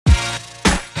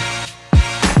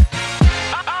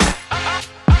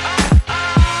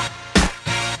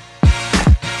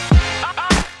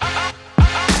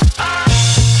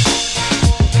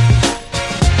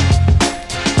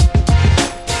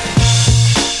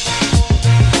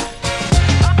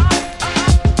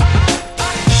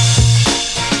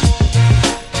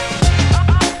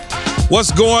What's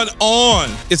going on?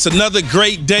 It's another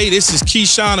great day. This is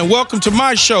Keyshawn, and welcome to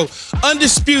my show.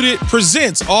 Undisputed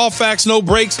presents All Facts, No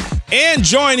Breaks. And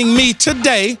joining me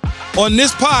today on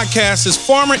this podcast is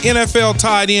former NFL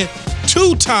tight end,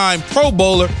 two-time Pro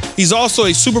Bowler. He's also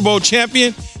a Super Bowl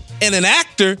champion and an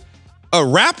actor, a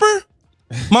rapper.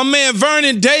 My man,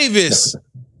 Vernon Davis.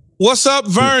 What's up,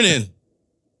 Vernon?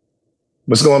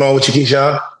 What's going on with you,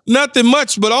 Keyshawn? Nothing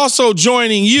much, but also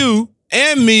joining you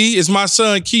and me is my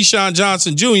son, Keyshawn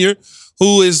Johnson Jr.,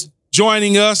 who is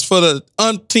joining us for the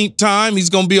umpteenth time. He's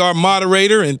going to be our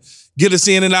moderator and get us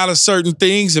in and out of certain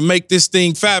things and make this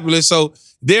thing fabulous. So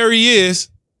there he is.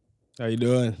 How you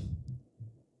doing?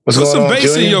 What's Put going some on,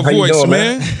 bass Junior? in your How you voice, doing,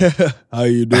 man. How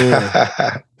you doing?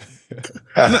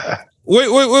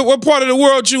 What part of the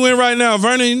world you in right now,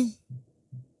 Vernon?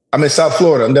 I'm in South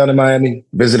Florida. I'm down in Miami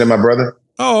visiting my brother.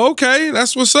 Oh, okay.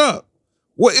 That's what's up.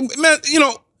 What, man,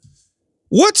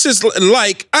 what's this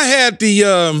like? I had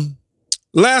the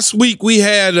last week we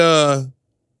had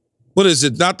what is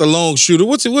it? Not the long shooter.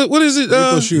 What's it? What is it?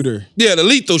 Lethal shooter. Yeah, the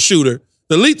lethal shooter.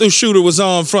 The lethal shooter was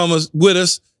on with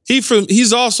us.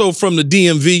 He's also from the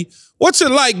DMV. What's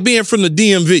it like being from the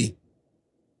DMV?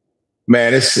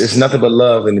 Man, it's nothing but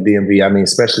love in the DMV. I mean,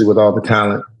 especially with all the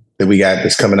talent that we got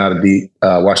that's coming out of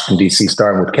Washington, D.C.,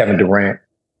 starting with Kevin Durant,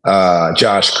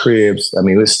 Josh Cribbs. I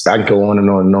mean, I can go on and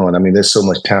on and on. I mean, there's so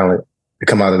much talent to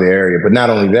come out of the area. But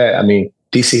not only that, I mean,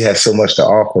 D.C. has so much to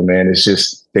offer, man. It's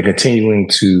just they're continuing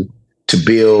to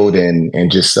build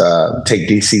and just take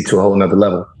D.C. to a whole nother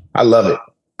level. I love it.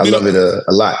 I love it a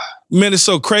lot. Man, it's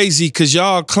so crazy because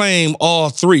y'all claim all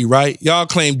three, right? Y'all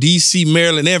claim D.C.,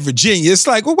 Maryland, and Virginia. It's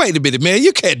like, well, wait a minute, man.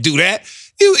 You can't do that.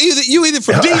 You either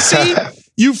from D.C.,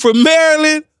 you from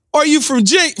Maryland, or you from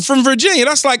Virginia.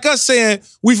 That's like us saying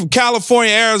we from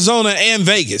California, Arizona, and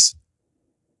Vegas.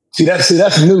 See, that's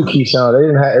new,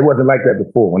 Keyshawn. It wasn't like that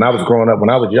before. When I was growing up, when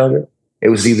I was younger, it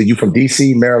was either you from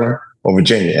D.C., Maryland, or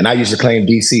Virginia. And I used to claim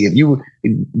D.C.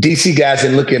 D.C. guys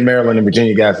didn't look at Maryland and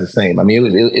Virginia guys the same. I mean,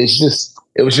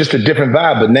 it was just a different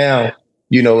vibe. But now,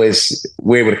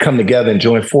 we're able to come together and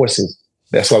join forces.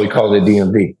 That's why we call it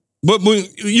DMV. But when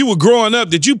you were growing up,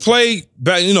 did you play,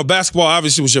 basketball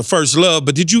obviously was your first love,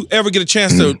 but did you ever get a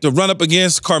chance to run up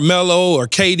against Carmelo or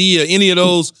KD or any of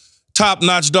those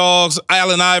top-notch dogs,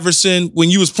 Allen Iverson,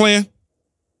 when you was playing?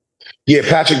 Yeah,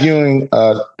 Patrick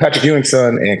Ewing's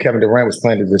son and Kevin Durant was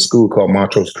playing at this school called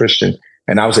Montrose Christian,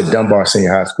 and I was at Dunbar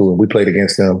Senior High School, and we played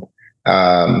against them.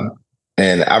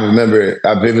 And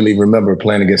I vividly remember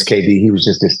playing against KD. He was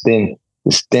just this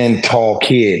thin, tall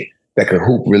kid that could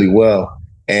hoop really well.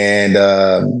 And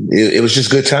it was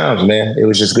just good times, man. It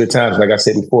was just good times. Like I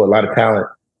said before, a lot of talent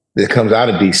that comes out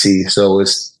of DC. So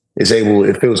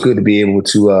it feels good to be able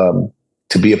to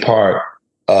be a part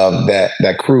of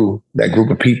that crew, that group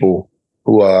of people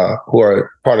who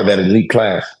are part of that elite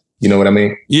class. You know what I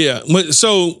mean? Yeah.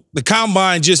 So the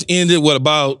combine just ended,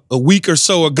 about a week or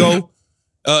so ago,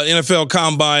 NFL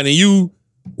combine, and you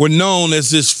were known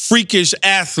as this freakish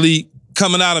athlete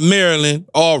coming out of Maryland,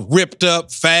 all ripped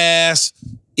up, fast,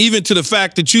 even to the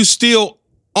fact that you still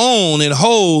own and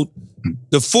hold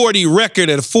the 40 record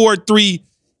at a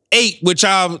 4.38, which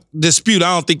I'll dispute.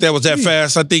 I don't think that was that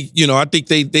fast. I think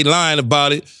they lying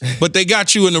about it, but they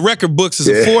got you in the record books as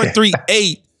a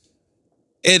 4.38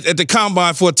 at the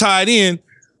combine for a tight end.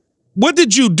 What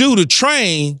did you do to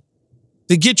train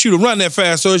to get you to run that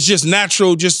fast? So it's just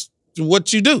natural, just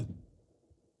what you do?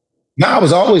 No, I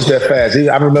was always that fast.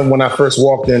 I remember when I first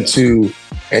walked into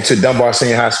Dunbar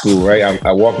Senior High School, right?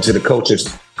 I walked into the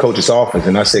coach's office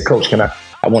and I said, Coach, can I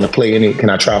want to play can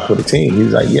I try for the team? He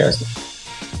was like, yes.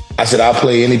 I said, I'll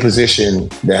play any position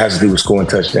that has to do with scoring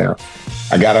touchdowns.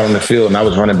 I got out on the field and I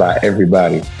was running by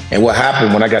everybody. And what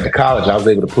happened when I got to college, I was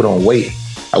able to put on weight.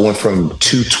 I went from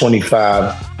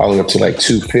 225 all the way up to like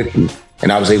 250,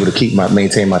 and I was able to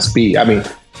maintain my speed. I mean,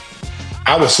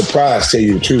 I was surprised, to tell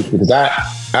you the truth, because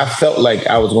I felt like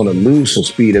I was going to lose some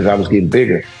speed as I was getting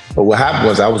bigger. But what happened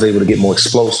was I was able to get more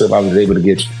explosive. I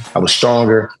was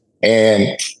stronger,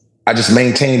 and I just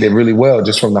maintained it really well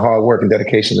just from the hard work and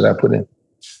dedication that I put in.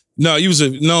 No, you was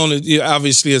known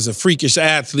obviously as a freakish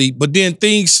athlete, but then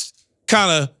things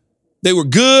they were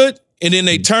good, and then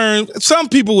they turned. Some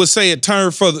people would say it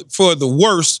turned for the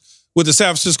worse with the San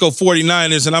Francisco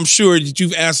 49ers, and I'm sure that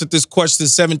you've answered this question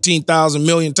 17,000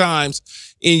 million times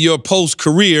in your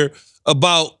post-career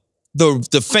about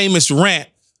the famous rant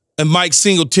and Mike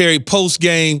Singletary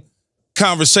post-game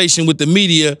conversation with the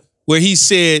media where he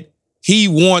said he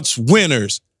wants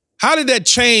winners. How did that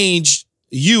change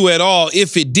you at all,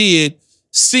 if it did,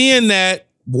 seeing that,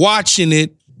 watching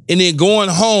it, and then going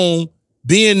home,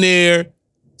 being there,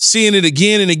 seeing it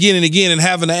again and again and again and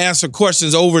having to answer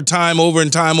questions over and time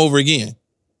over again?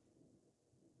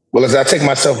 Well, as I take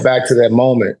myself back to that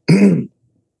moment,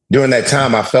 during that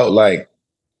time, I felt like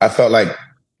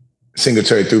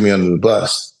Singletary threw me under the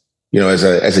bus.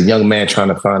 As a young man trying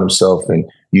to find himself, and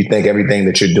you think everything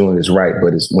that you're doing is right,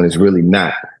 but when it's really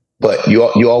not. But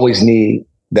you always need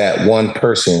that one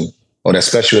person or that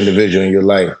special individual in your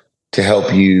life to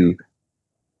help you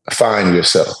find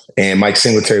yourself. And Mike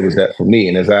Singletary was that for me.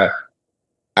 And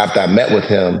after I met with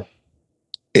him,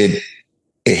 it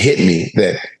hit me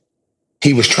that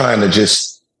he was trying to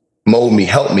just mold me,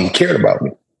 help me, cared about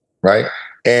me, right?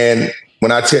 And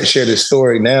when I share this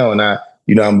story now, and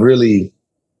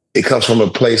it comes from a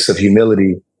place of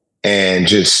humility and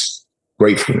just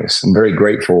gratefulness. I'm very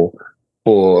grateful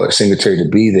for Singletary to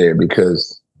be there,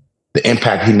 because the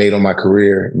impact he made on my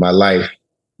career, my life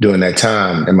during that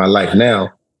time, and my life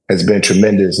now has been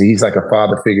tremendous. He's like a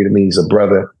father figure to me. He's a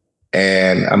brother,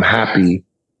 and I'm happy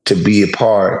to be a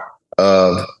part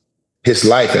of his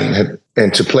life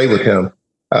and to play with him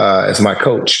as my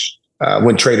coach. I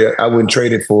wouldn't trade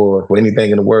it for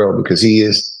anything in the world, because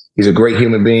he's a great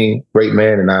human being, great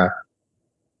man, and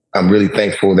I'm really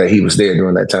thankful that he was there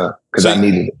during that time, because I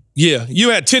needed it. Yeah,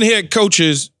 you had 10 head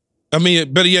coaches. I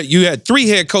mean, better yet, you had 3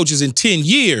 head coaches in 10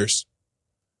 years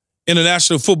in the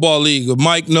National Football League with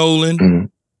Mike Nolan,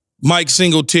 Mike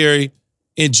Singletary,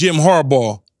 and Jim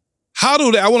Harbaugh.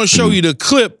 I want to show you the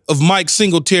clip of Mike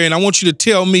Singletary, and I want you to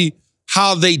tell me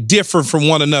how they differ from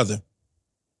one another.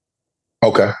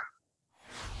 Okay.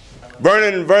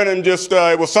 Vernon just,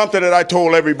 it was something that I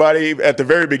told everybody at the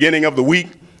very beginning of the week.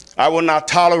 I will not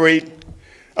tolerate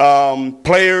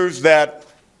players that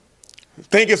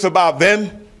think it's about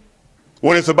them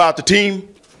when it's about the team.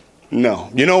 No.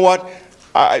 You know what?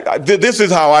 This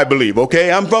is how I believe,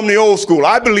 okay? I'm from the old school.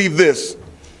 I believe this.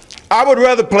 I would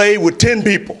rather play with 10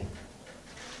 people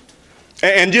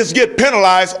and just get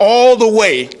penalized all the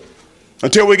way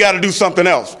until we got to do something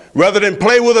else, rather than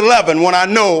play with 11 when I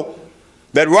know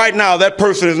that right now that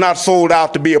person is not sold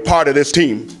out to be a part of this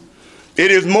team. It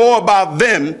is more about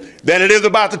them than it is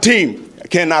about the team. I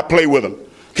cannot play with them,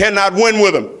 cannot win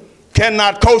with them,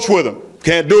 cannot coach with them,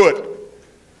 can't do it.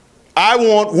 I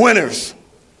want winners.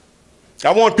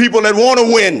 I want people that want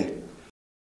to win.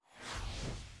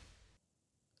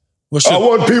 I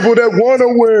want people that want to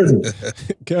win.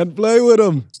 Can't play with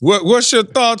them. What's your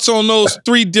thoughts on those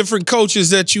 3 different coaches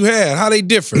that you had? How they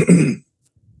different?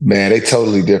 Man, they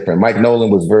totally different. Mike Nolan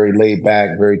was very laid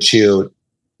back, very chilled.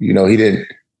 He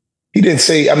didn't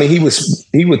say, I mean,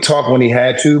 he would talk when he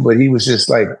had to, but he was just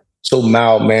like so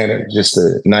mild mannered, just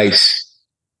a nice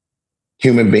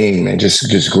human being, man.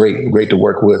 Just great to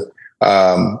work with.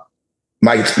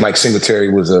 Mike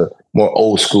Singletary was a more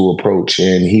old school approach,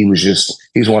 and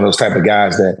he's one of those type of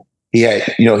guys that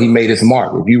he made his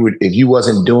mark. If you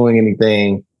wasn't doing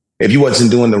anything, if you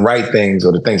wasn't doing the right things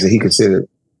or the things that he considered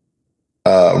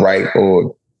right,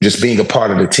 or just being a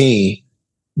part of the team,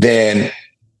 then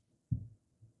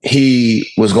he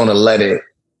was going to let it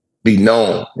be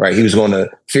known, right? He was going to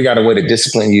figure out a way to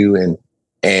discipline you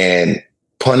and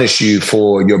punish you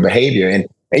for your behavior. And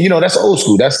that's old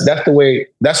school. That's the way.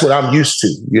 That's what I'm used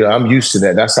to. I'm used to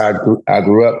that. That's how I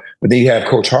grew up. But then you have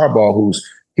Coach Harbaugh,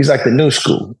 he's like the new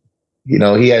school.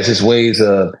 He has his ways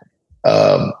of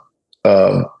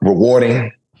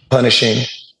rewarding, punishing,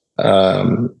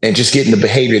 and just getting the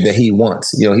behavior that he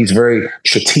wants. He's very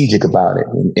strategic about it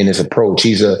in his approach.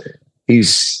 He's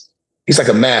like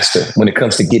a master when it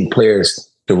comes to getting players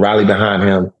to rally behind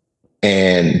him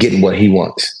and getting what he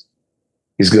wants.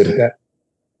 He's good at that.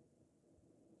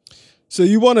 So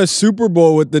you won a Super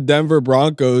Bowl with the Denver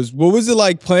Broncos. What was it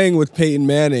like playing with Peyton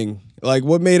Manning? Like,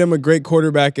 what made him a great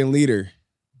quarterback and leader?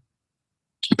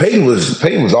 Peyton was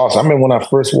awesome. I remember when I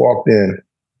first walked in,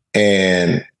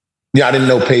 and I didn't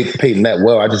know Peyton that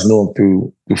well. I just knew him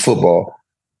through football.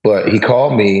 But he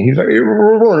called me, and he's like, "Hey,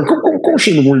 Vernon, come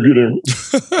see me when you get in.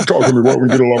 Talk to me when we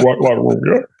get in the locker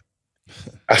room."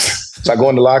 Yeah. So I go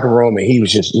in the locker room, and he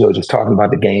was just talking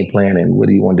about the game plan and what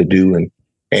he wanted to do,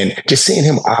 and just seeing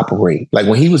him operate. Like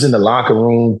when he was in the locker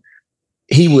room,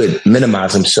 he would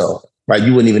minimize himself. Right,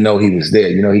 you wouldn't even know he was there.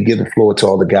 He'd give the floor to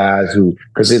all the guys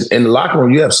because in the locker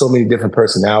room you have so many different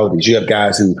personalities. You have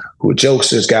guys who are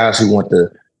jokesters, guys who want the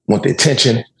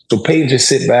attention. So Peyton just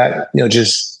sit back,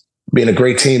 just being a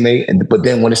great teammate. But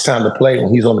then when it's time to play,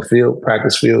 when he's on the field,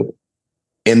 practice field,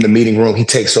 in the meeting room, he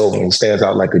takes over and stands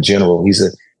out like a general.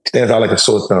 Stands out like a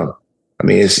sore thumb. I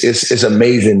mean, it's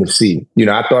amazing to see.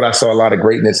 I thought I saw a lot of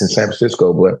greatness in San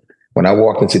Francisco, but when I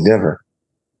walked into Denver,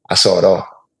 I saw it all.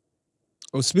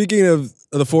 Well, speaking of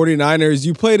the 49ers,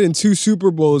 you played in 2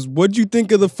 Super Bowls. What'd you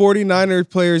think of the 49ers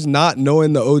players not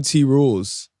knowing the OT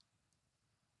rules?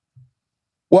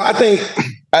 Well, I think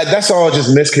that's all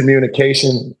just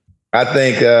miscommunication. I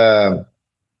think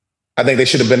they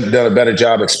should have done a better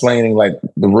job explaining like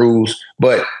the rules.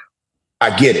 But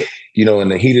I get it. You know, in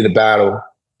the heat of the battle,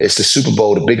 it's the Super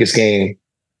Bowl, the biggest game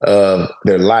of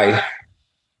their life,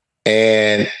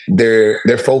 and they're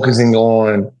focusing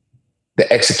on the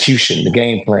execution, the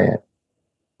game plan,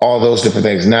 all those different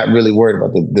things. Not really worried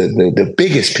about the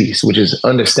biggest piece, which is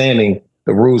understanding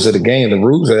the rules of the game. The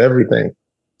rules are everything.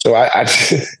 So I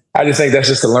just think that's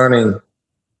just a learning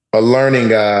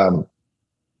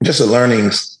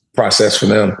process for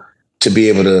them to be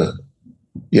able to,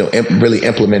 you know, really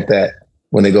implement that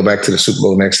when they go back to the Super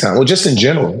Bowl next time. Well, just in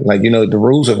general, like, you know, the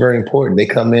rules are very important. They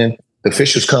come in, the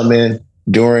officials come in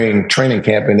during training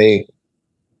camp and they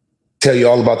tell you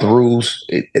all about the rules,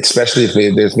 especially if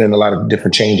there's been a lot of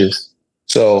different changes.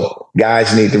 So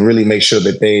guys need to really make sure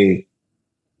that they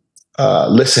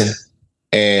listen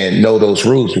and know those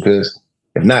rules, because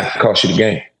if not, it costs you the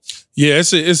game. Yeah,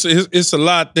 it's a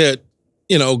lot that,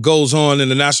 you know, goes on in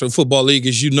the National Football League.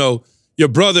 As you know, your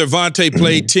brother Vontae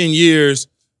played 10 years,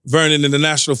 Vernon, in the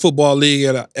National Football League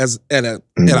at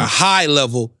a high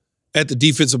level at the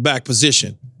defensive back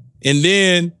position. And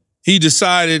then he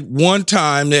decided one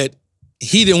time that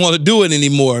he didn't want to do it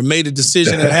anymore and made a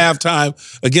decision at halftime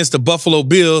against the Buffalo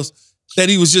Bills that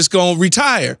he was just going to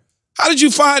retire. How did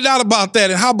you find out about that,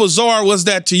 and how bizarre was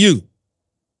that to you?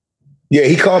 Yeah,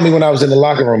 he called me when I was in the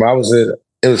locker room.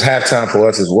 It was halftime for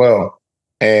us as well.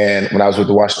 And when I was with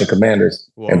the Washington Commanders,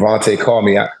 and Vontae called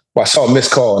me, I saw a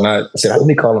missed call, and I said, let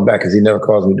me call him back because he never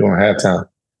calls me during halftime.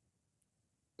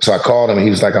 So I called him, and he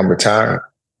was like, I'm retiring.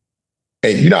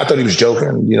 And, you know, I thought he was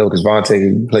joking, you know, because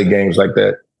Vontae played games like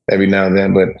that every now and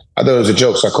then. But I thought it was a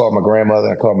joke. So I called my grandmother,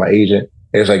 I called my agent.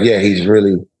 It was like, yeah, he's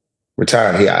really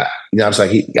retired. I was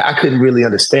like, I couldn't really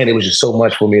understand. It was just so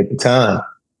much for me at the time.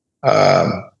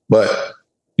 But,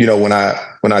 you know, when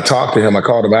I talked to him, I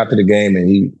called him after the game, and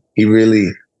he really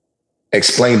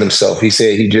explained himself. He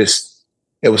said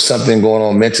it was something going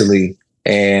on mentally,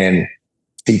 and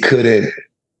he couldn't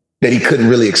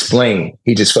really explain.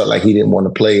 He just felt like he didn't want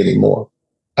to play anymore.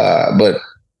 But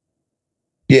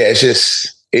yeah, it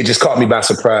just caught me by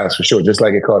surprise for sure, just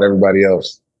like it caught everybody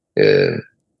else.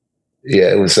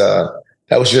 Yeah, it was an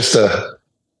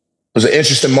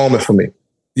interesting moment for me.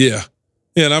 Yeah.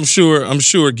 Yeah, and I'm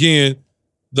sure again,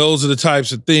 those are the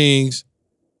types of things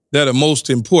that are most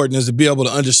important, is to be able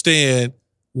to understand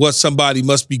what somebody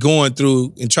must be going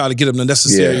through and try to get them the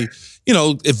necessary, you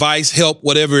know, advice, help,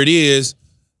 whatever it is,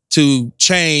 to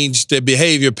change their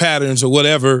behavior patterns or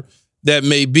whatever that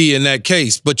may be in that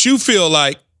case. But you feel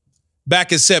like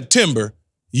back in September,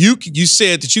 you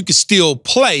said that you could still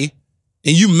play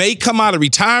and you may come out of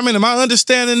retirement. Am I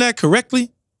understanding that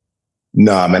correctly?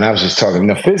 No, man, I was just talking. You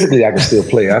know, physically, I can still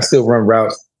play. I still run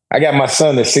routes. I got my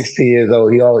son that's 16 years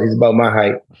old. He's about my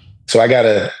height. So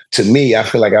to me, I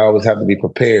feel like I always have to be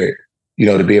prepared, you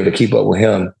know, to be able to keep up with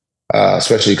him,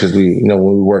 especially because when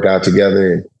we work out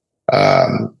together.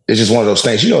 It's just one of those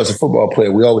things, you know, as a football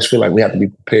player, we always feel like we have to be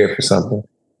prepared for something.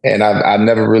 And I've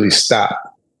never really stopped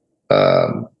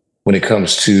when it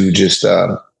comes to just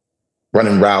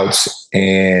running routes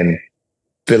and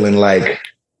feeling like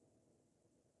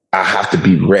I have to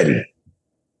be ready.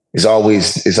 It's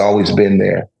always been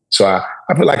there. So I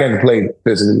feel like I can play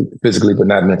physically, but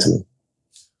not mentally.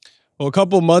 Well, a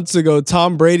couple months ago,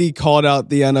 Tom Brady called out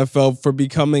the NFL for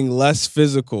becoming less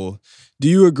physical. Do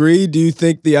you agree? Do you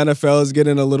think the NFL is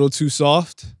getting a little too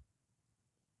soft?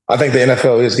 I think the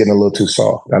NFL is getting a little too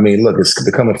soft. I mean, look, it's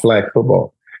becoming flag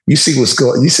football. You see what's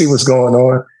going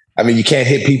on. I mean, you can't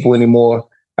hit people anymore.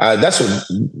 That's what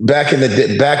back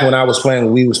when I was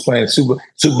playing, we was playing Super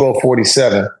Bowl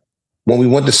 47. When we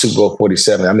went to Super Bowl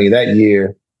 47, I mean, that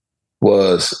year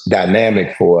was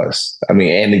dynamic for us. I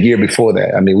mean, and the year before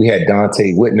that, I mean, we had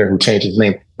Dante Whitner, who changed his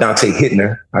name, Dante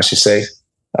Hittner, I should say.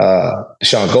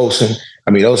 Sean Golson. I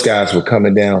mean, those guys were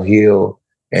coming downhill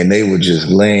and they were just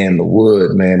laying the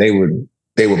wood, man. They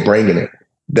were bringing it.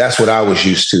 That's what I was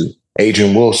used to.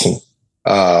 Adrian Wilson,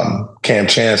 Cam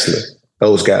Chancellor,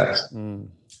 those guys. Mm.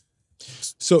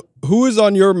 So who is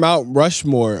on your Mount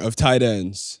Rushmore of tight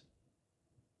ends?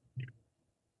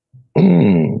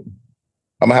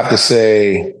 I'm going to have to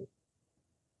say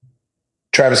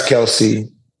Travis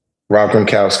Kelce, Rob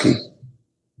Gronkowski,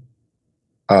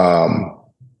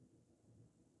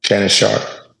 Shannon Sharp,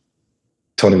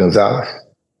 Tony Gonzalez.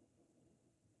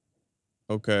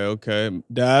 Okay.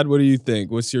 Dad, what do you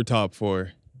think? What's your top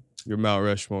 4? Your Mount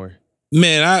Rushmore?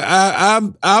 Man,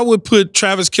 I would put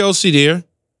Travis Kelce there.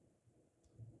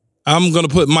 I'm gonna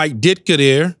put Mike Ditka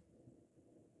there.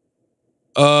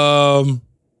 I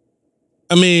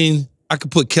mean, I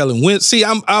could put Kellen Winslow. See,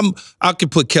 I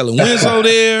could put Kellen Winslow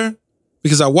there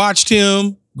because I watched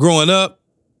him growing up.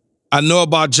 I know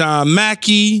about John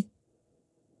Mackey.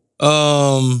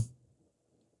 Gronk.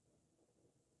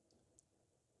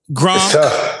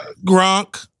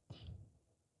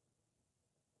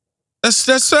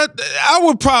 That's I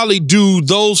would probably do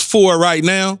those four right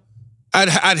now.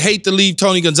 I'd hate to leave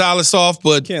Tony Gonzalez off,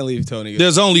 but Can't leave Tony.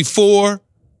 There's only four.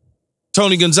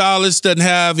 Tony Gonzalez doesn't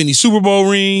have any Super Bowl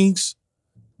rings.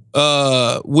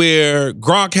 Where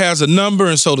Gronk has a number,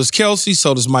 and so does Kelce,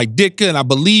 so does Mike Ditka, and I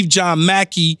believe John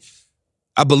Mackey.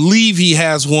 I believe he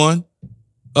has one.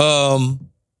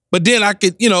 But then I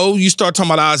could, you start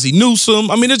talking about Ozzie Newsome.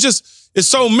 I mean, it's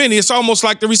so many. It's almost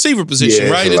like the receiver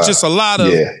position, right? It's just a lot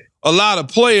of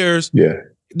players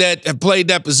that have played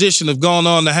that position have gone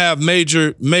on to have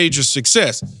major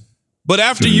success. But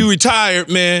after you retired,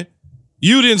 man,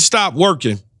 you didn't stop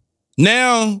working.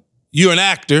 Now you're an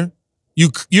actor.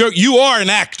 You are an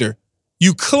actor.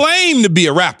 You claim to be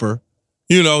a rapper.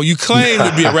 You claim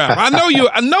to be a rapper. I know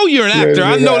you're an actor.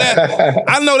 I know that.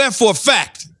 I know that for a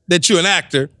fact that you're an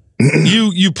actor.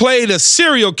 You played a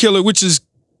serial killer, which is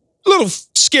a little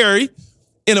scary,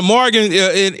 in a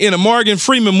Morgan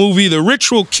Freeman movie, The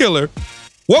Ritual Killer.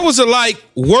 What was it like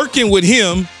working with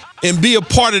him and be a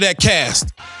part of that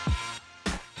cast?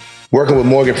 Working with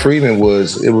Morgan Freeman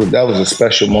was a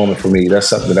special moment for me. That's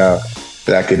something that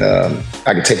I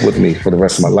can take with me for the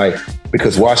rest of my life,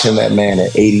 because watching that man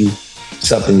at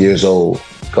 80-something years old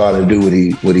go out and do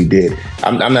what he did.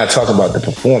 I'm not talking about the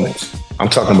performance. I'm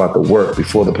talking about the work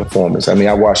before the performance. I mean,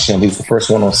 I watched him. He was the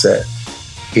first one on set.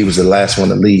 He was the last one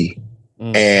to leave.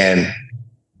 And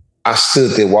I stood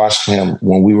there watching him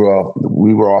when we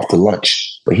were off to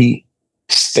lunch. But he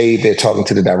stayed there talking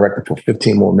to the director for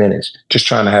 15 more minutes, just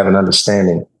trying to have an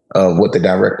understanding of what the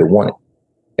director wanted.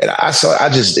 And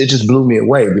it just blew me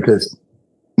away, because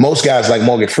most guys like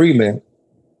Morgan Freeman,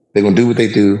 they're going to do what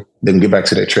they do. They're going to get back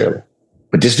to their trailer.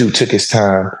 But this dude took his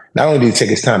time. Not only did he take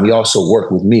his time, he also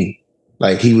worked with me.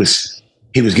 Like he was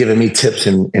giving me tips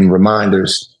and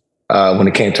reminders when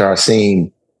it came to our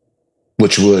scene,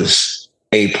 which was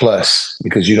A+,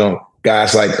 because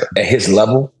guys like at his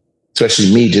level,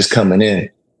 especially me just coming in,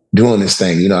 doing this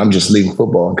thing, I'm just leaving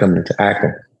football and coming into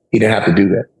acting. He didn't have to do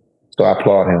that. So I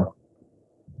applaud him.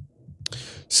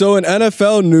 So in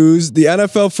NFL news, the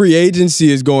NFL free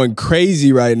agency is going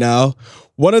crazy right now.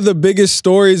 One of the biggest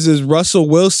stories is Russell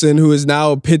Wilson, who is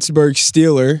now a Pittsburgh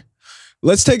Steeler.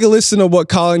 Let's take a listen to what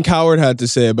Colin Cowherd had to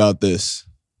say about this.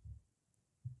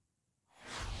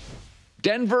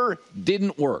 Denver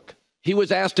didn't work. He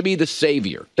was asked to be the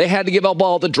savior. They had to give up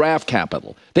all the draft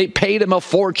capital. They paid him a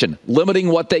fortune, limiting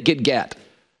what they could get.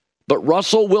 But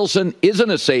Russell Wilson isn't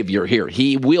a savior here.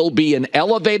 He will be an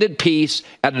elevated piece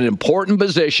at an important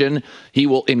position. He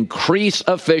will increase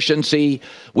efficiency.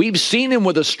 We've seen him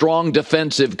with a strong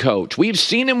defensive coach. We've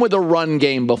seen him with a run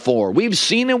game before. We've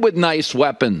seen him with nice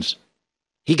weapons.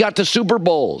 He got to Super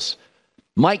Bowls.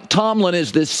 Mike Tomlin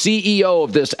is the CEO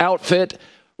of this outfit.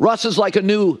 Russ is like a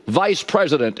new vice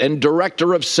president and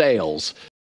director of sales.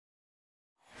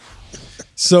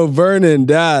 So Vernon,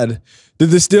 Dad, did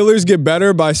the Steelers get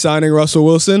better by signing Russell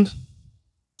Wilson?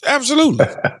 Absolutely.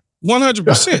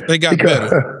 100%. They got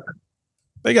better.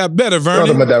 They got better,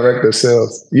 Vernon. I'm a director of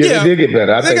sales. Yeah, they did get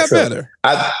better. I think so. Better.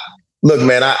 Look,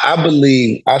 man,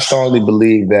 I strongly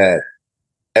believe that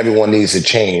everyone needs to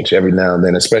change every now and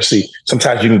then, especially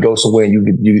sometimes you can go somewhere and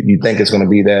you think it's going to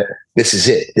be that this is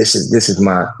it. This is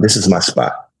my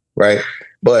spot. Right.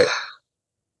 But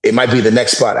it might be the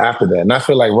next spot after that. And I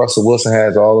feel like Russell Wilson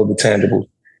has all of the tangibles,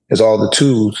 has all the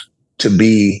tools to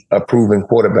be a proven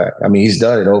quarterback. I mean, he's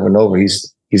done it over and over.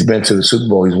 He's been to the Super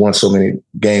Bowl. He's won so many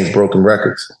games, broken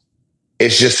records.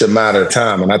 It's just a matter of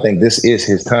time. And I think this is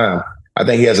his time. I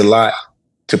think he has a lot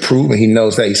to prove, and he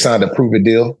knows that. He signed a prove-it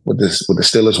deal with the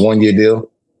Steelers, 1-year deal.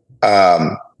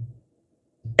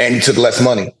 And he took less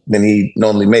money than he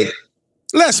normally makes.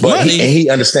 Less money? And he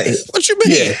understands. What you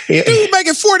mean? Yeah. Dude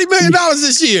making $40 million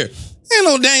this year. Ain't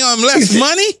no dang on less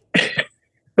money.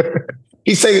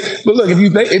 He say, but look, if you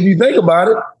think about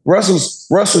it, Russell's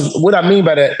what I mean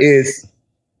by that is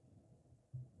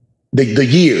the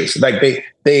years. Like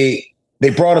they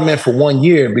brought him in for 1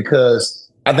 year because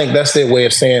I think that's their way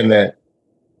of saying that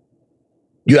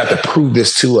you have to prove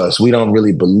this to us. We don't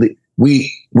really believe we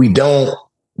like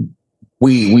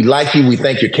you, we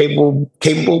think you're capable,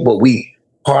 but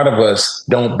part of us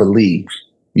don't believe.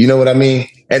 You know what I mean?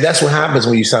 And that's what happens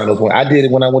when you sign those ones. I did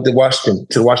it when I went to the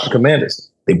Washington Commanders.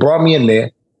 They brought me in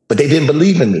there, but they didn't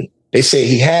believe in me. They said,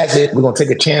 he has it. We're going to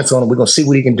take a chance on him. We're going to see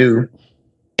what he can do.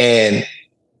 And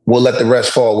we'll let the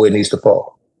rest fall where it needs to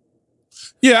fall.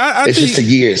 Yeah, it's just the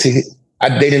years.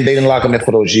 They didn't lock him in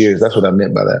for those years. That's what I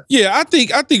meant by that. Yeah, I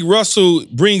think Russell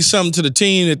brings something to the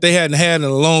team that they hadn't had in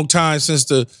a long time since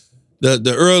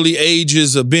the early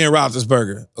ages of Ben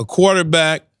Roethlisberger. A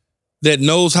quarterback that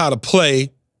knows how to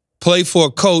play for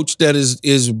a coach that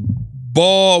is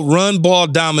run ball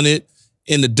dominant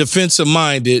and the defensive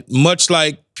minded, much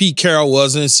like Pete Carroll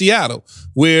was in Seattle,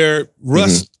 where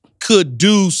Russ could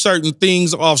do certain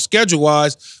things off schedule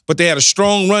wise, but they had a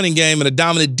strong running game and a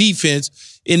dominant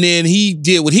defense. And then he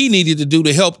did what he needed to do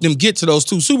to help them get to those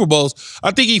 2 Super Bowls.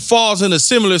 I think he falls in a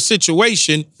similar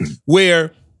situation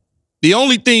where the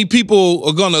only thing people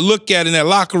are going to look at in that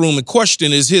locker room and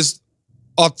question is his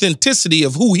authenticity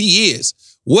of who he is.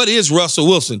 What is Russell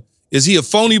Wilson? Is he a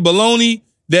phony baloney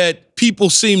that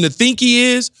people seem to think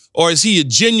he is? Or is he a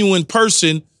genuine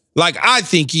person like I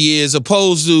think he is,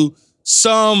 opposed to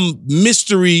some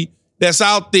mystery that's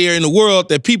out there in the world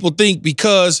that people think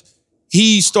because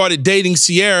he started dating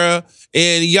Sierra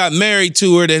and he got married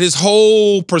to her that his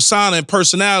whole persona and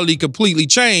personality completely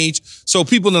changed. So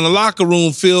people in the locker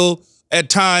room feel at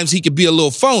times he could be a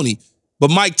little phony.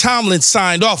 But Mike Tomlin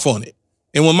signed off on it.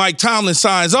 And when Mike Tomlin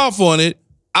signs off on it,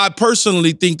 I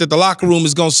personally think that the locker room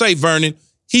is going to say, Vernon,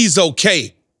 he's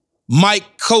okay.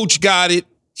 Mike, coach got it.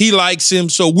 He likes him,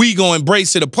 so we going to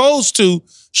embrace it, opposed to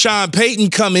Sean Payton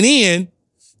coming in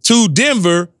to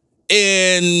Denver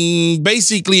and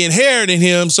basically inheriting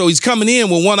him. So he's coming in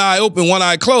with one eye open, one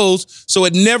eye closed. So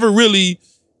it never really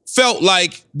felt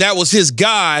like that was his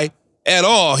guy at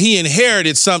all. He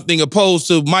inherited something opposed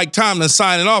to Mike Tomlin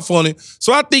signing off on it.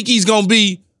 So I think he's going to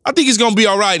be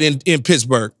all right in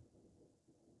Pittsburgh.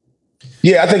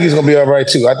 Yeah, I think he's going to be all right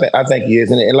too. I think he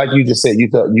is. And like you just said,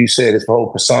 you said his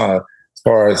whole persona as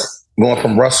far as going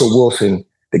from Russell Wilson,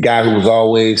 the guy who was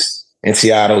always in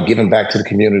Seattle, giving back to the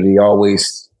community,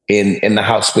 always in the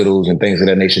hospitals and things of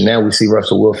that nature. Now we see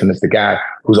Russell Wilson as the guy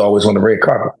who's always on the red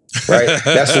carpet, right?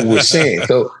 That's what we're seeing.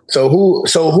 So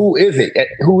who is it?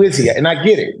 Who is he? And I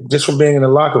get it, just from being in the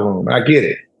locker room. I get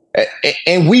it.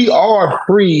 And we are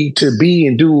free to be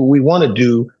and do what we want to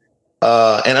do,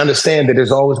 and understand that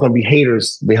there's always going to be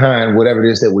haters behind whatever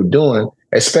it is that we're doing,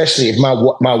 especially if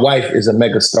my wife is a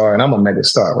megastar and I'm a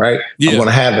megastar, right? Yeah. I'm going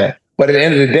to have that. But at the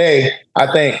end of the day,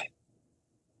 I think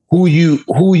who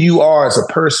you are as a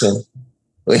person,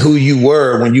 who you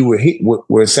were when you were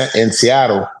in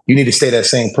Seattle, you need to stay that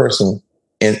same person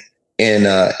in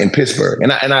Pittsburgh.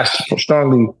 And I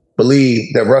strongly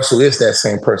believe that Russell is that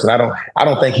same person. I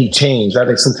don't think he changed. I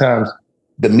think sometimes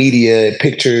the media,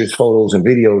 pictures, photos, and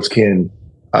videos can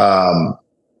kind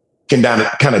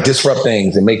of disrupt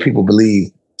things and make people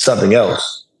believe something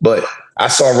else. But I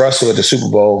saw Russell at the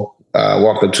Super Bowl.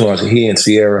 Walked up to him, he and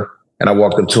Sierra, and I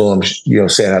walked up to him,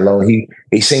 saying hello. He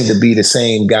seemed to be the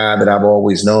same guy that I've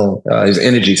always known. His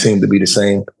energy seemed to be the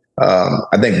same.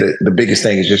 I think the biggest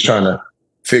thing is just trying to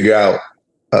figure out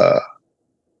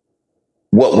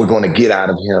what we're going to get out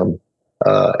of him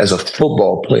as a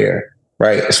football player,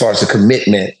 right? As far as the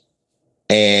commitment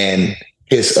and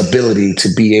his ability to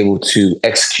be able to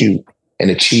execute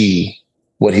and achieve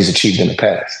what he's achieved in the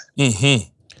past. Mm-hmm.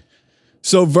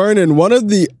 So, Vernon, one of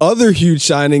the other huge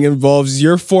signing involves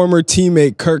your former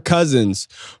teammate, Kirk Cousins,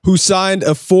 who signed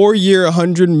a 4-year,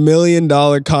 $100 million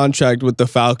contract with the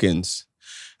Falcons.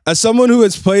 As someone who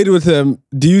has played with him,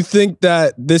 do you think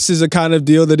that this is a kind of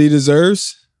deal that he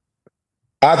deserves?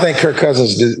 I think Kirk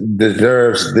Cousins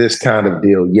deserves this kind of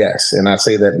deal, yes. And I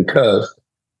say that because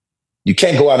you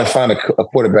can't go out and find a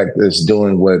quarterback that's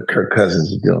doing what Kirk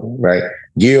Cousins is doing, right?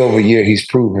 Year over year, he's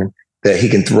proven that he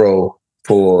can throw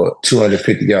for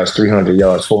 250 yards, 300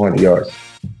 yards, 400 yards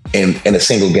in a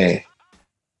single game.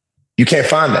 You can't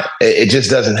find that. It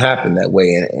just doesn't happen that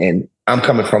way. And I'm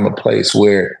coming from a place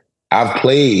where I've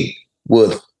played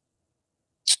with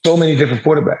so many different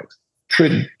quarterbacks,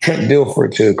 Trent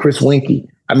Dilfer to Chris Winkie.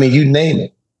 I mean, you name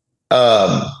it.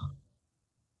 I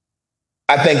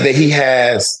think that he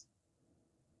has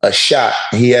a shot.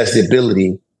 He has the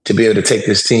ability to be able to take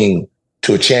this team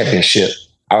to a championship.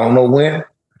 I don't know when.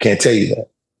 Can't tell you that,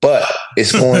 but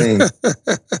it's going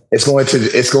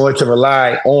to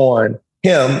rely on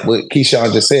him. What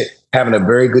Keyshawn just said, having a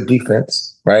very good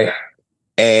defense, right,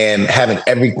 and having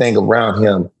everything around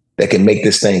him that can make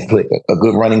this thing click. A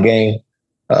good running game,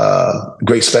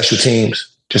 great special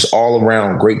teams, just all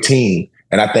around great team.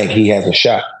 And I think he has a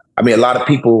shot. I mean, a lot of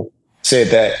people said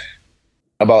that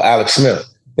about Alex Smith.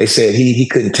 They said he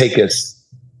couldn't take us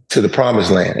to the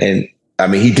promised land, and I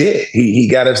mean, he did. He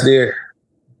got us there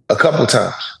a couple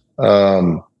times,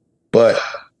 but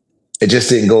it just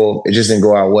didn't go. It just didn't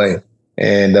go our way.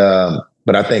 And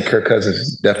but I think Kirk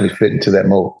Cousins definitely fit into that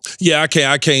mold. Yeah, I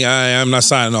can't. I'm not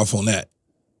signing off on that.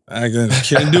 I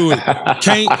can't do it.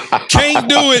 Can't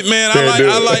do it, man.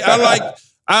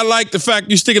 I like the fact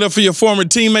you stick it up for your former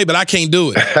teammate, but I can't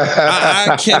do it.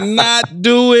 I cannot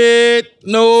do it.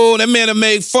 No, that man have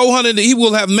made he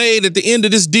will have made at the end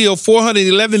of this deal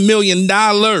 $411 million.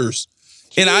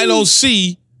 And I don't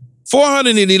see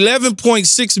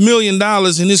 $411.6 million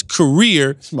in his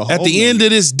career at the end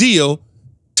of this deal.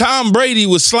 Tom Brady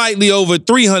was slightly over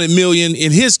 $300 million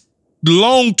in his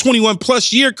long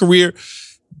 21-plus year career.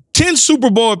 10 Super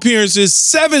Bowl appearances,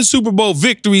 7 Super Bowl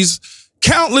victories,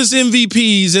 countless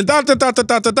MVPs, and I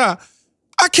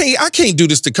can't do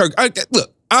this to Kirk.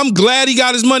 Look, I'm glad he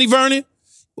got his money, Vernon.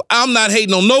 I'm not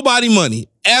hating on nobody's money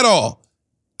at all.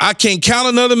 I can't count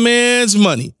another man's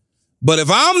money. But if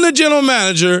I'm the general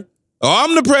manager or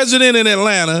I'm the president in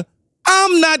Atlanta,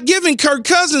 I'm not giving Kirk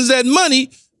Cousins that money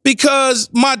because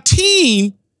my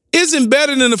team isn't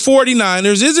better than the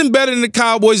 49ers, isn't better than the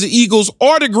Cowboys, the Eagles,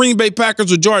 or the Green Bay Packers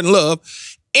with Jordan Love.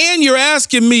 And you're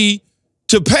asking me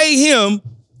to pay him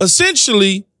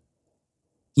essentially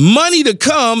money to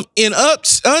come and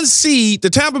unseed the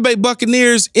Tampa Bay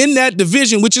Buccaneers in that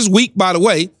division, which is weak, by the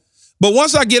way. But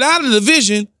once I get out of the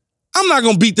division, I'm not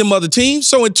going to beat them other teams.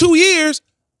 So in 2 years,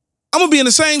 I'm going to be in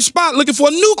the same spot looking for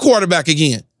a new quarterback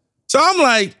again. So I'm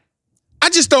like, I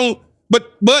just don't.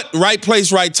 But right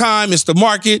place, right time. It's the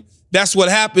market. That's what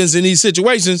happens in these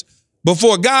situations. But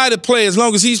for a guy to play as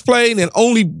long as he's played and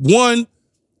only one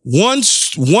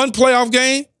playoff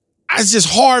game, it's just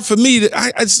hard for me.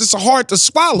 It's just hard to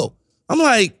swallow. I'm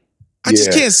like, I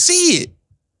just can't see it.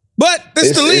 But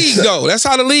that's the league, though. That's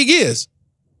how the league is.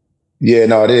 Yeah,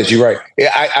 no, it is. You're right.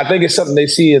 Yeah, I think it's something they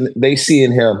see in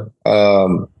him.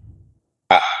 I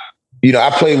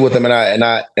played with him, and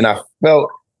I felt.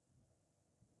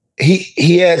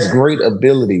 He has great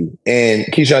ability, and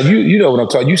Keyshawn, you know what I'm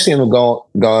talking. You seen him gone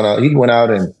out. He went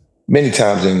out and many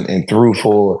times and threw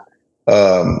for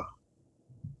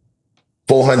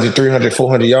 400, 300,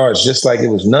 400 yards, just like it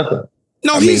was nothing.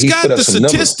 No, he's got the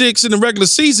statistics in the regular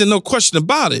season, no question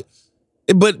about it.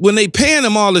 But when they paying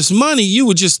him all this money, you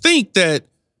would just think that.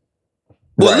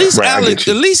 Well, at least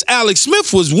Alex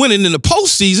Smith was winning in the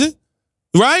postseason,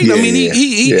 right? Yeah, I mean,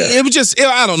 it was just,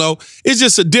 I don't know. It's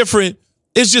just a different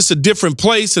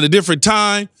place at a different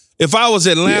time. If I was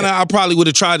Atlanta, I probably would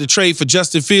have tried to trade for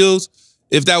Justin Fields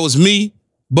if that was me.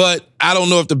 But I don't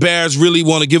know if the Bears really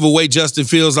want to give away Justin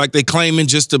Fields like they claiming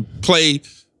just to play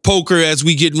poker as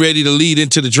we getting ready to lead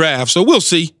into the draft. So we'll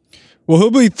see. Well,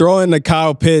 he'll be throwing to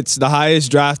Kyle Pitts, the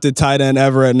highest drafted tight end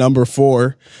ever at number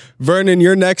 4. Vernon,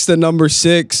 you're next at number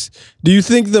 6. Do you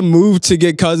think the move to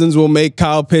get Cousins will make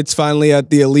Kyle Pitts finally at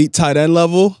the elite tight end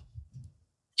level?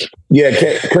 Yeah,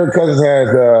 Kirk Cousins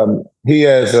he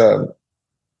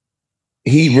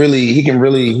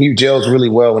gels really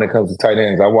well when it comes to tight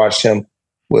ends. I watched him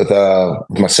with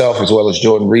myself as well as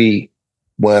Jordan Reed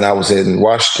when I was in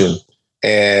Washington,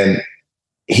 and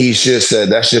he's just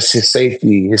that's just his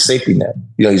safety net.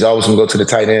 You know, he's always going to go to the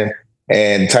tight end,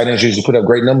 and tight ends usually put up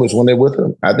great numbers when they're with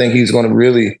him. I think he's going to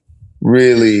really,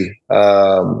 really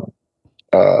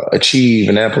achieve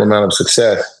an ample amount of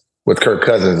success with Kirk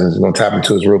Cousins, and is going to tap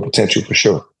into his real potential for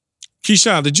sure.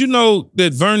 Keyshawn, did you know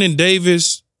that Vernon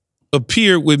Davis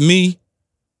appeared with me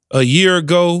a year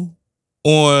ago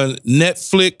on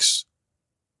Netflix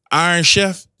Iron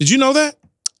Chef? Did you know that?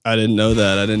 I didn't know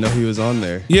that. I didn't know he was on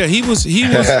there. Yeah, he was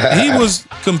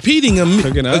competing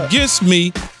against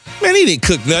me. Man, he didn't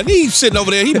cook nothing. He was sitting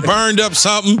over there. He burned up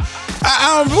something.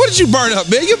 I don't. What did you burn up,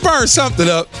 man? You burned something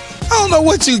up. I don't know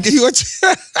what you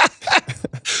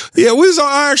Yeah, we was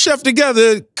on Iron Chef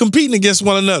together competing against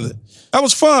one another. That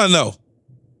was fun, though.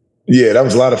 Yeah, that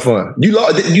was a lot of fun. You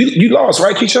lost,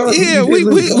 right, Keyshawn? Yeah, we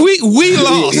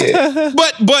lost. Yeah.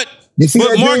 But you see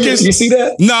that, Marcus, you see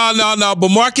that? No. But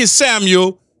Marcus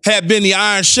Samuel had been the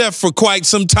Iron Chef for quite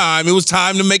some time. It was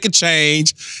time to make a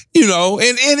change, and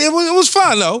it was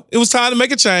fun though. It was time to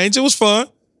make a change. It was fun.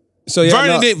 So yeah,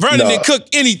 Vernon didn't cook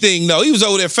anything though. He was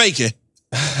over there faking.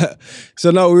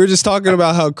 So we were just talking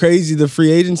about how crazy the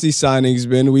free agency signing's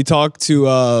been. We talked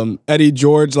to Eddie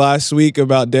George last week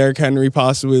about Derrick Henry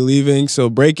possibly leaving. So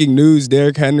breaking news,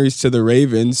 Derrick Henry's to the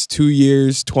Ravens, 2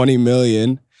 years, $20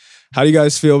 million. How do you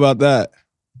guys feel about that?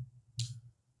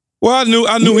 Well, I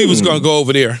knew he was going to go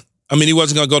over there. I mean, he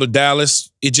wasn't going to go to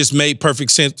Dallas. It just made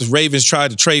perfect sense. The Ravens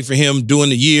tried to trade for him during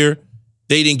the year.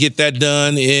 They didn't get that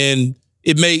done, and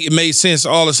it made sense,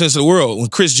 all the sense of the world. When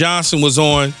Chris Johnson was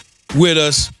on with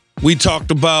us, we talked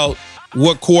about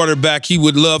what quarterback he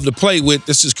would love to play with.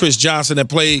 This is Chris Johnson that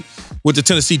played with the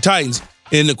Tennessee Titans.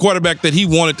 And the quarterback that he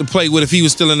wanted to play with if he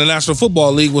was still in the National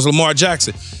Football League was Lamar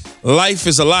Jackson. Life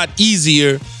is a lot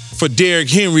easier for Derrick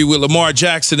Henry with Lamar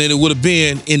Jackson than it would have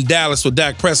been in Dallas with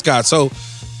Dak Prescott. So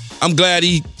I'm glad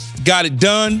he got it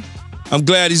done. I'm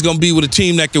glad he's going to be with a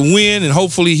team that can win, and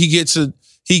hopefully he gets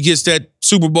that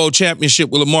Super Bowl championship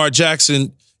with Lamar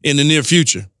Jackson in the near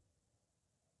future.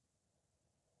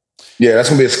 Yeah, that's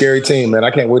going to be a scary team, man.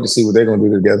 I can't wait to see what they're going to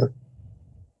do together.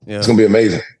 Yeah. It's going to be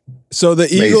amazing. So the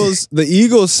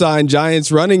Eagles signed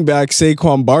Giants running back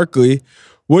Saquon Barkley.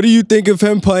 What do you think of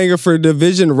him playing for a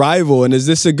division rival, and is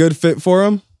this a good fit for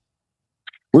him?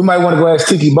 We might want to go ask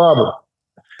Tiki Barber.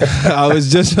 I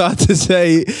was just about to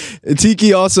say,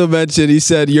 Tiki also mentioned, he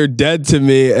said, "You're dead to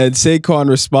me," and Saquon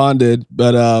responded.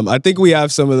 But I think we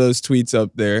have some of those tweets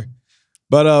up there.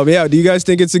 But yeah, do you guys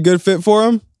think it's a good fit for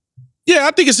him? Yeah,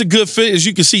 I think it's a good fit. As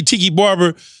you can see, Tiki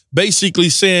Barber basically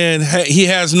saying he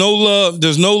has no love.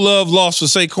 There's no love lost for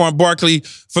Saquon Barkley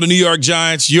for the New York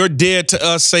Giants. You're dead to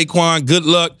us, Saquon. Good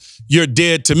luck. You're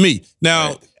dead to me. Now,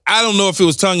 right. I don't know if it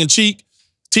was tongue in cheek.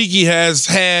 Tiki has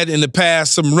had in the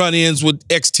past some run-ins with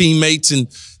ex-teammates and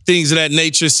things of that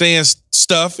nature, saying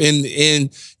stuff, and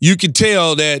you could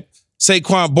tell that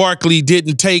Saquon Barkley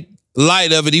didn't take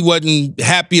light of it. He wasn't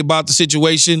happy about the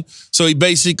situation, so he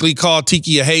basically called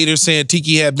Tiki a hater, saying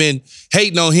Tiki had been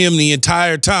hating on him the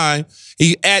entire time.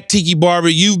 He at Tiki Barber,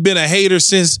 you've been a hater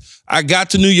since I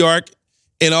got to New York,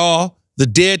 and all the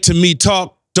dead to me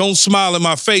talk. Don't smile in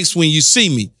my face when you see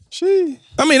me. Gee.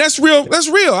 I mean, that's real. That's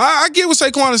real. I get what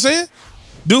Saquon is saying.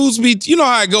 Dudes be, you know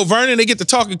how it go, Vernon. They get to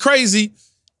talking crazy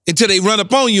until they run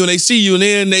up on you and they see you, and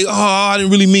then they, I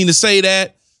didn't really mean to say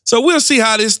that. So we'll see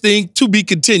how this thing to be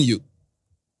continued.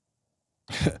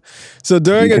 So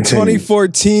during a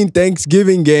 2014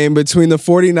 Thanksgiving game between the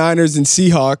 49ers and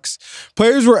Seahawks,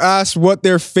 players were asked what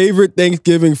their favorite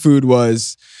Thanksgiving food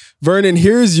was. Vernon,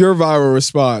 here's your viral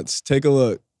response. Take a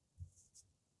look.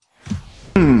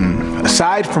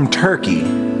 Aside from turkey,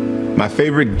 my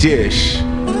favorite dish,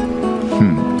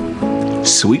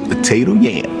 sweet potato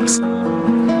yams.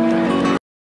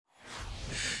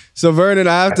 So Vernon,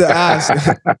 I have to ask,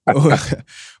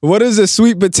 what is a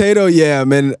sweet potato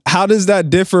yam, and how does that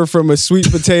differ from a sweet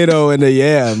potato and a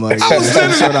yam? Like, I was sort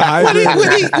of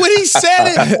when he said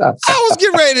it, I was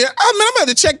getting ready. I'm about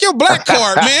to check your black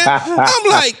card, man. I'm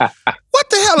like, what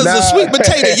the hell is a sweet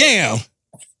potato yam?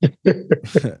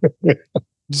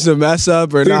 Just a mess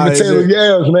up or sweet not? Potato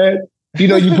yams, man. You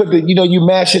know, you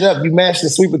mash it up. You mash the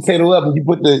sweet potato up, and you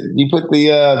put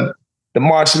the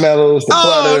marshmallows, the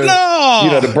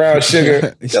butter, the brown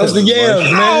sugar. Those the yams,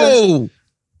 man.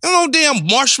 No damn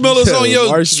marshmallows on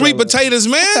your sweet potatoes,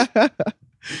 man.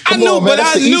 I knew,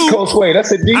 East Coast way.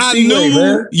 That's a DC way,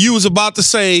 man. You was about to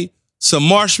say some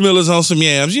marshmallows on some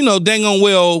yams. You know, dang on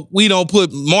well, we don't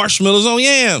put marshmallows on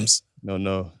yams.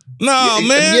 No,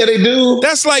 man. Yeah, they do.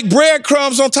 That's like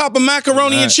breadcrumbs on top of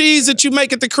macaroni and cheese that you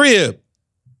make at the crib.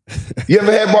 You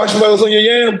ever had marshmallows on your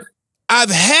yams? I've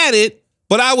had it,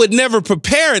 but I would never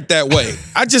prepare it that way.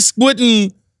 I just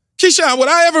wouldn't. Keyshawn, would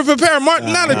I ever prepare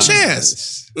not a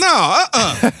chance. No,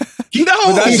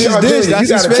 No, that's his dish. That's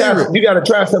his favorite. You got to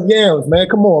try some yams, man.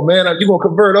 Come on, man. You're going to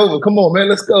convert over. Come on, man.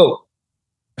 Let's go.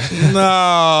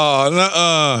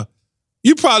 No.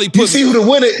 You probably put. You see who the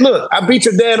winner? Look, I beat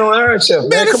your dad on Iron Chef,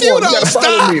 man. Come on, you gotta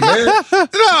follow me, man.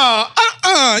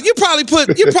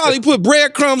 You probably put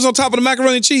breadcrumbs on top of the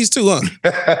macaroni and cheese too, huh?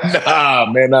 Nah,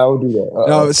 man, I don't do that.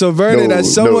 No, so Vernon,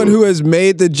 as someone who has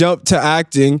made the jump to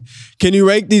acting, can you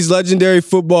rank these legendary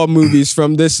football movies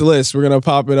from this list? We're gonna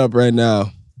pop it up right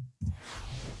now.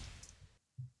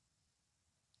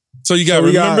 So you got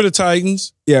Remember the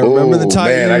Titans. Yeah, Remember the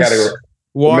Titans. Man, I gotta go.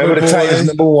 Remember the Titans,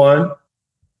 #1.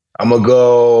 I'm going to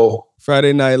go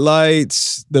Friday Night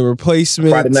Lights, The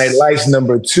Replacements. Friday Night Lights,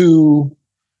 #2.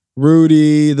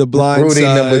 Rudy, The Blind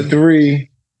Side. #3.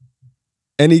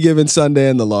 Any Given Sunday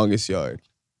and The Longest Yard.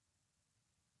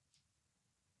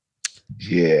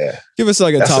 Yeah. Give us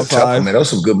like a top 5. Man. Those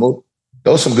some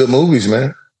good movies,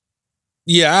 man.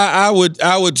 Yeah, I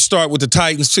would start with the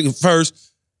Titans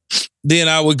first. Then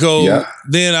I would go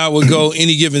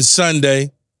Any Given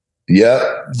Sunday.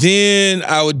 Yeah. Then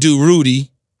I would do Rudy.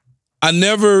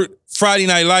 Friday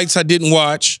Night Lights I didn't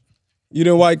watch. You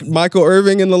didn't like Michael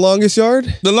Irving in The Longest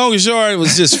Yard? The Longest Yard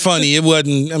was just funny. It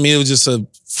wasn't, it was just a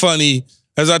funny,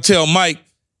 as I tell Mike,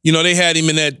 they had him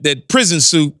in that prison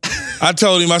suit. I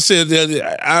told him, I said,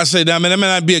 that might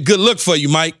not be a good look for you,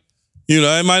 Mike.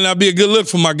 It might not be a good look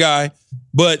for my guy.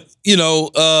 But,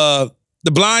 The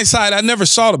Blind Side, I never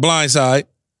saw The Blind Side.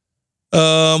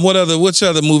 Which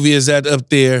other movie is that up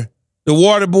there? the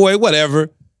Water Boy, whatever.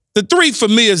 The three for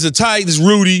me is the Titans,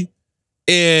 Rudy,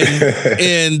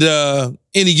 and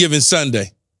Any Given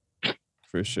Sunday.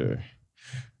 For sure.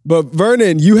 But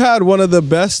Vernon, you had one of the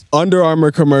best Under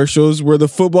Armour commercials where the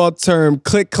football term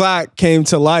click-clack came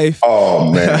to life.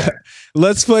 Oh, man.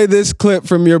 Let's play this clip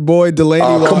from your boy Delaney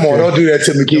Walker. Come on, don't do that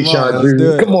to me,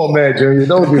 Keyshawn. Come on, man, Junior.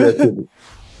 Don't do that to me.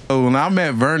 So when I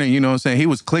met Vernon, you know what I'm saying, he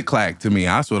was click-clack to me.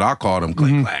 That's what I called him,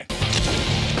 click-clack.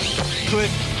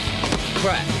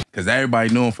 Click-clack. Because everybody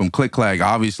knew him from click-clack.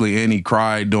 Obviously, and he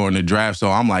cried during the draft.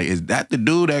 So I'm like, is that the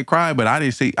dude that cried? But I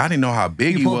didn't know how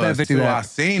big he was until I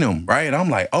seen him, right? I'm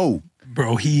like, oh.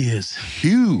 Bro, he is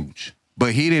huge.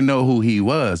 But he didn't know who he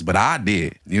was, but I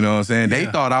did. You know what I'm saying? Yeah. They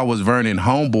thought I was Vernon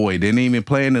homeboy. Didn't even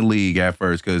play in the league at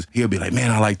first because he'll be like,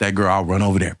 man, I like that girl. I'll run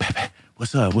over there.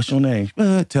 What's up? What's your name?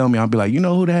 Tell me. I'll be like, you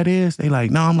know who that is? They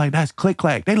like, no. I'm like, that's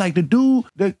Click-Clack. They like, the dude,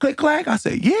 the Click-Clack? I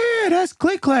said, yeah, that's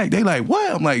Click-Clack. They like,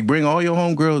 what? I'm like, bring all your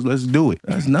homegirls. Let's do it.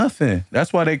 That's nothing.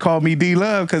 That's why they call me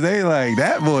D-Love, because they like,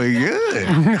 that boy good.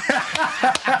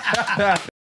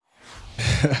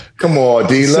 Come on,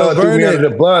 D-Love threw me under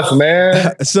the bus,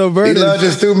 man. So Vernon, D-Love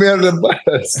just threw me under the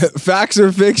bus. Facts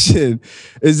or fiction?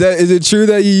 Is it true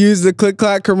that you used the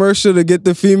Click-Clack commercial to get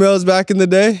the females back in the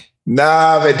day?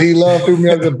 Nah, man, D-Love threw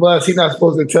me under the bus. He's not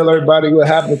supposed to tell everybody what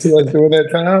happened to us during that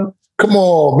time. Come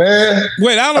on, man.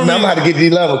 Wait, I'm about to get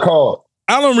D-Love a call.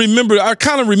 I don't remember. I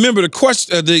kind of remember the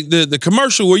question, the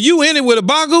commercial. Were you in it with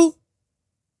Abagu?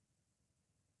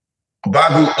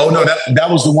 Abagu, oh no, that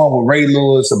was the one with Ray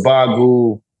Lewis,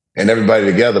 Abagu, and everybody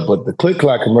together. But the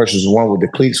Click-Clack commercial is the one with the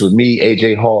cleats with me,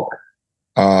 AJ Hawk.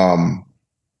 The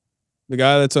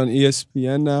guy that's on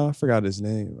ESPN now, I forgot his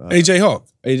name. AJ Hawk.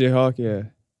 AJ Hawk, yeah.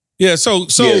 Yeah, so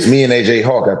yeah, it's me and AJ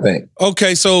Hawk, I think.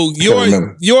 Okay, so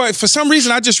your for some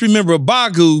reason I just remember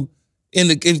Abagu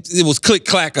it was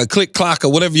Click-Clack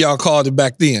or whatever y'all called it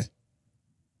back then.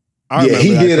 Yeah, he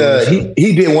did.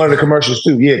 He did one of the commercials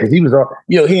too. Yeah, because he was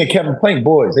he and Kevin Plank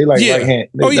boys. They like right hand.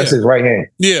 That's his right hand.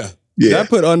 Yeah. That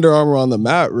put Under Armour on the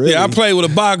map, really. Yeah, I played with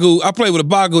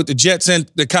Abagu with the Jets and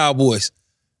the Cowboys.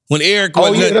 When Eric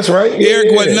wasn't that's right.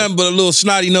 Eric wasn't nothing but a little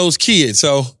snotty-nosed kid.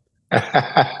 So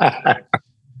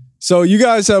So you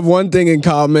guys have one thing in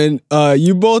common.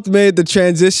 You both made the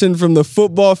transition from the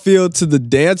football field to the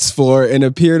dance floor and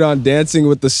appeared on Dancing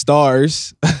with the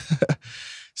Stars.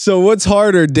 So what's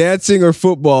harder, dancing or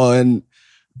football? And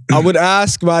I would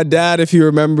ask my dad if he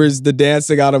remembers the dance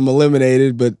that got him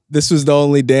eliminated, but this was the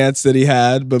only dance that he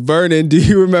had. But Vernon, do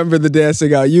you remember the dance that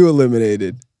got you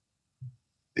eliminated?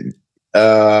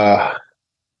 Man,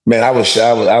 I was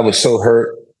so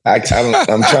hurt. I'm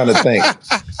trying to think.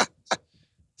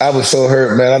 I was so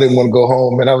hurt, man. I didn't want to go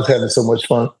home, man. I was having so much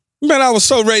fun. Man, I was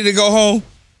so ready to go home.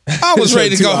 I was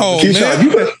ready to go home,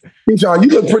 man. Keyshawn, you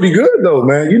look pretty good, though,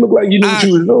 man. You look like you knew what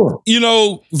you was doing. You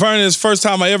know, Vernon, it's the first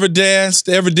time I ever danced,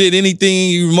 ever did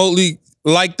anything remotely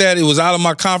like that. It was out of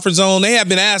my comfort zone. They have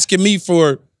been asking me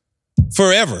for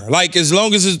forever, like as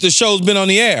long as the show's been on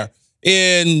the air.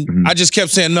 And I just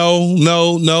kept saying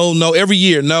no, every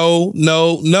year, no.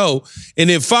 And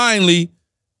then finally,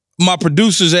 my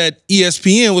producers at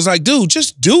ESPN was like, dude,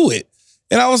 just do it.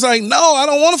 And I was like, no, I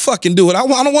don't want to fucking do it. I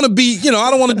don't want to be, I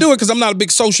don't want to do it because I'm not a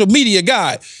big social media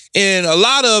guy. And a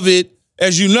lot of it,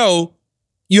 as you know,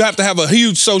 you have to have a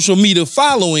huge social media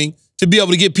following to be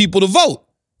able to get people to vote.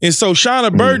 And so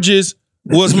Shauna Burgess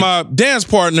was my dance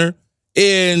partner,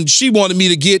 and she wanted me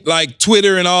to get like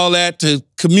Twitter and all that to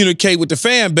communicate with the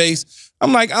fan base.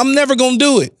 I'm like, I'm never going to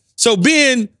do it. So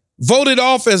being voted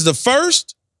off as the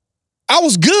first, I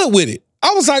was good with it.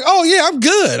 I was like, oh yeah, I'm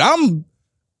good.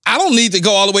 I don't need to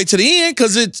go all the way to the end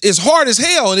because it's hard as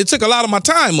hell and it took a lot of my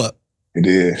time up. It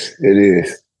is. Man,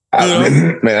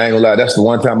 I ain't gonna lie. That's the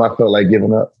one time I felt like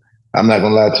giving up. I'm not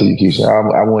gonna lie to you, Keisha.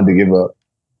 I wanted to give up.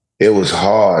 It was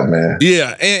hard, man.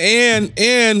 Yeah,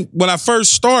 and when I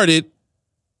first started,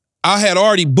 I had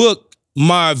already booked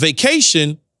my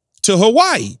vacation to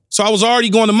Hawaii. So I was already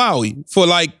going to Maui for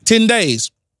like 10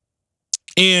 days.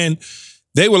 And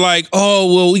they were like,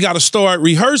 oh, well, we got to start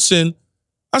rehearsing.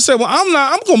 I said, well,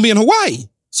 I'm going to be in Hawaii.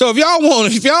 So if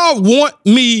y'all want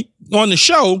me on the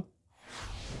show,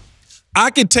 I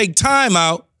could take time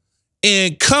out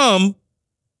and come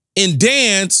and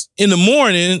dance in the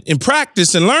morning and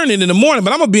practice and learn it in the morning,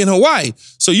 but I'm going to be in Hawaii.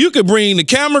 So you could bring the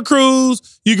camera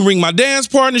crews, you can bring my dance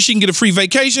partner, she can get a free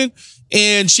vacation,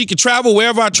 and she could travel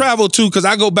wherever I travel to because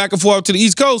I go back and forth to the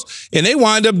East Coast, and they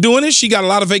wind up doing it. She got a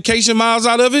lot of vacation miles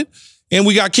out of it, and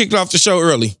we got kicked off the show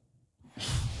early.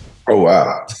 Oh,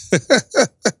 wow.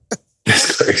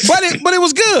 That's crazy. But it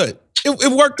was good.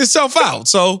 It worked itself out.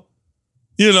 So,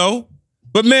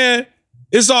 but man,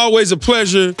 it's always a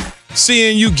pleasure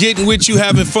seeing you, getting with you,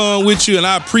 having fun with you, and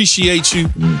I appreciate you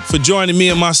for joining me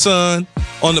and my son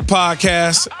on the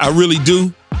podcast. I really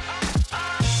do.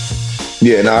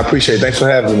 Yeah, no, I appreciate it. Thanks for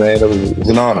having me, man. It was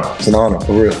an honor. It's an honor,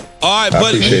 for real. All right,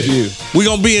 buddy. We're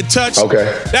going to be in touch.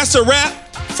 Okay. That's a wrap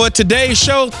for today's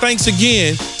show. Thanks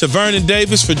again to Vernon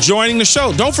Davis for joining the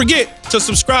show. Don't forget to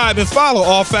subscribe and follow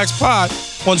All Facts Pod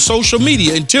on social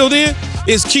media. Until then,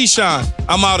 it's Keyshawn.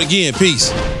 I'm out again.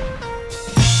 Peace.